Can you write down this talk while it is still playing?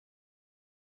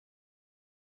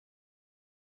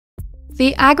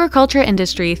The agriculture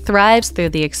industry thrives through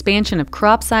the expansion of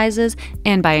crop sizes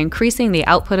and by increasing the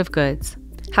output of goods.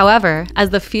 However,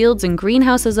 as the fields and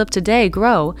greenhouses of today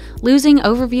grow, losing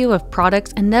overview of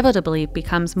products inevitably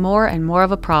becomes more and more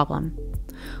of a problem.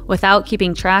 Without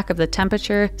keeping track of the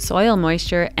temperature, soil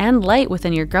moisture, and light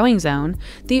within your growing zone,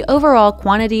 the overall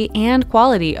quantity and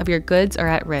quality of your goods are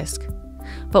at risk.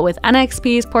 But with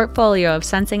NXP's portfolio of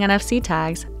sensing NFC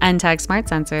tags, NTAG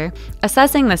SmartSensor,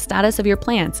 assessing the status of your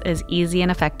plants is easy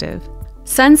and effective.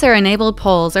 Sensor-enabled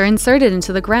poles are inserted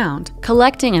into the ground,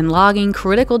 collecting and logging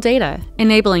critical data,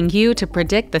 enabling you to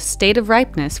predict the state of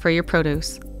ripeness for your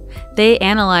produce. They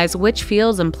analyze which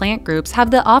fields and plant groups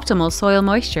have the optimal soil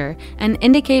moisture and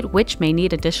indicate which may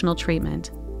need additional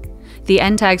treatment. The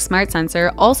NTAG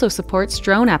SmartSensor also supports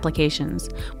drone applications,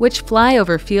 which fly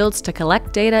over fields to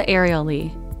collect data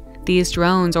aerially. These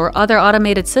drones or other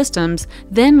automated systems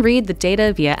then read the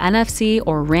data via NFC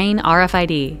or RAIN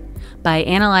RFID. By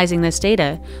analyzing this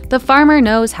data, the farmer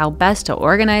knows how best to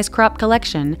organize crop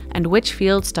collection and which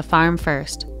fields to farm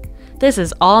first. This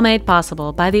is all made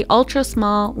possible by the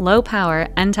ultra-small, low-power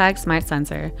NTAG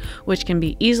SmartSensor, which can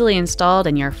be easily installed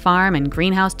in your farm and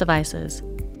greenhouse devices.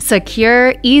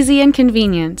 Secure, easy, and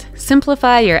convenient.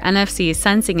 Simplify your NFC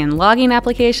sensing and logging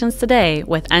applications today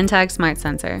with NTAG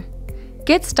SmartSensor.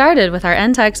 Get started with our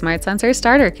NTAG SmartSensor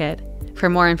Starter Kit. For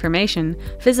more information,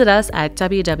 visit us at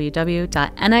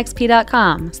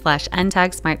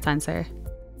www.nxp.com/NTAG SmartSensor.